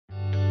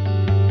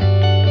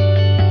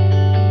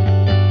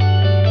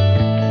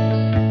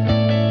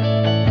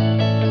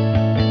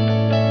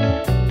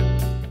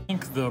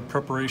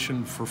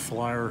preparation for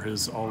flyer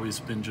has always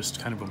been just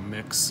kind of a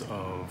mix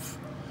of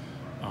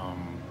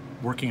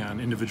working on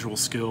individual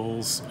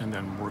skills and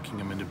then working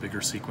them into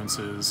bigger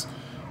sequences.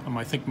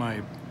 I think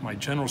my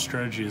general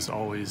strategy is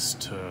always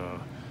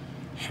to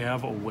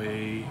have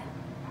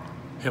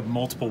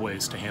multiple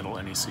ways to handle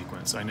any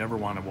sequence. I never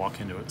want to walk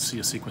into it, see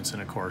a sequence in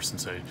a course and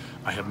say,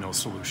 I have no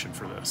solution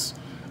for this.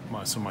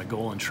 So my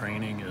goal in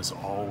training is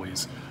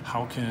always,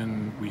 how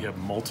can we have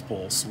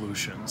multiple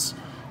solutions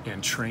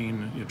and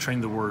train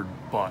the word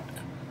but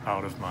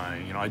out of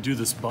my, I do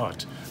this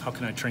but, how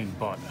can I train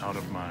but out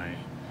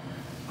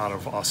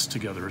of us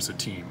together as a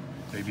team?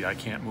 Maybe I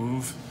can't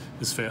move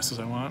as fast as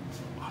I want.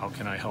 How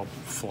can I help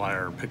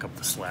Flyer pick up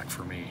the slack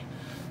for me?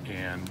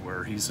 And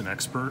where he's an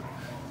expert,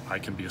 I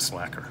can be a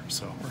slacker.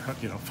 So,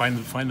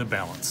 find the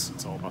balance.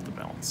 It's all about the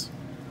balance.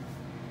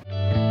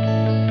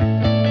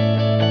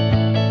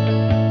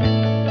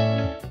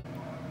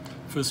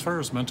 As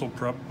far as mental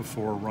prep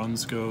before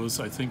runs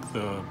goes, I think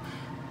the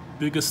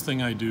biggest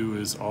thing I do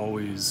is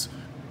always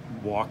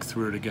walk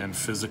through it again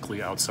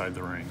physically outside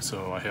the ring.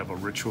 So I have a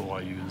ritual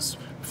I use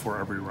before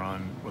every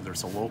run, whether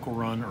it's a local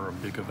run or a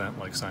big event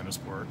like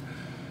Cynosport.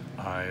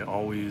 I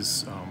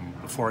always,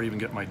 before I even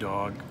get my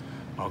dog,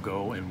 I'll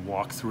go and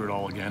walk through it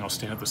all again. I'll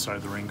stand at the side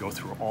of the ring, go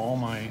through all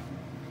my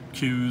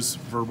cues,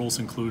 verbals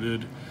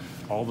included,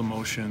 all the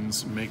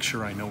motions, make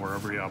sure I know where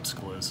every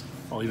obstacle is.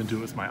 I'll even do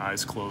it with my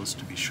eyes closed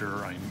to be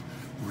sure I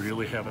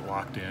really have it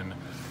locked in.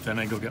 Then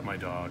I go get my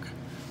dog,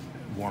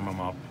 warm him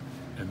up,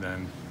 and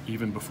then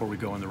even before we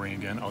go in the ring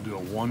again, I'll do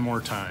it one more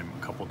time,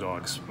 a couple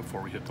dogs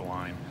before we hit the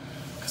line,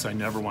 because I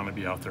never want to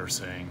be out there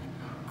saying,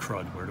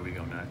 crud, where do we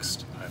go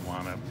next?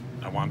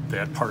 I want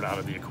that part out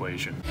of the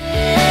equation.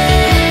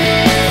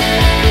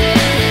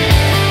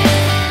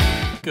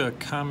 A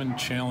common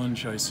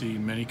challenge I see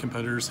many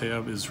competitors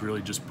have is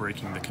really just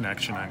breaking the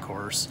connection on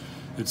course.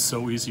 It's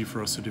so easy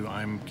for us to do.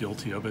 I'm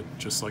guilty of it,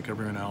 just like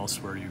everyone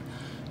else, where you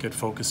get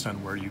focused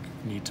on where you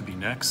need to be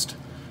next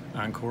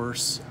on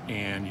course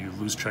and you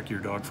lose track of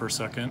your dog for a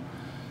second.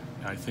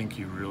 I think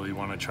you really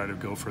want to try to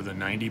go for the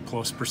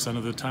 90+%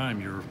 of the time.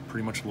 You're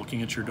pretty much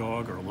looking at your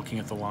dog or looking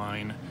at the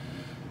line,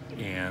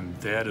 and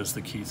that is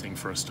the key thing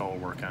for us to all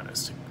work on,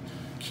 is to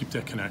keep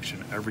that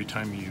connection. Every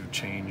time you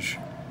change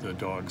the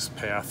dog's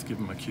path, give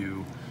them a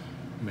cue,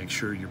 make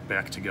sure you're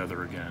back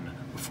together again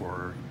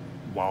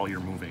while you're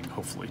moving,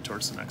 hopefully,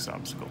 towards the next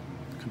obstacle.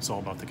 It's all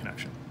about the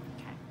connection.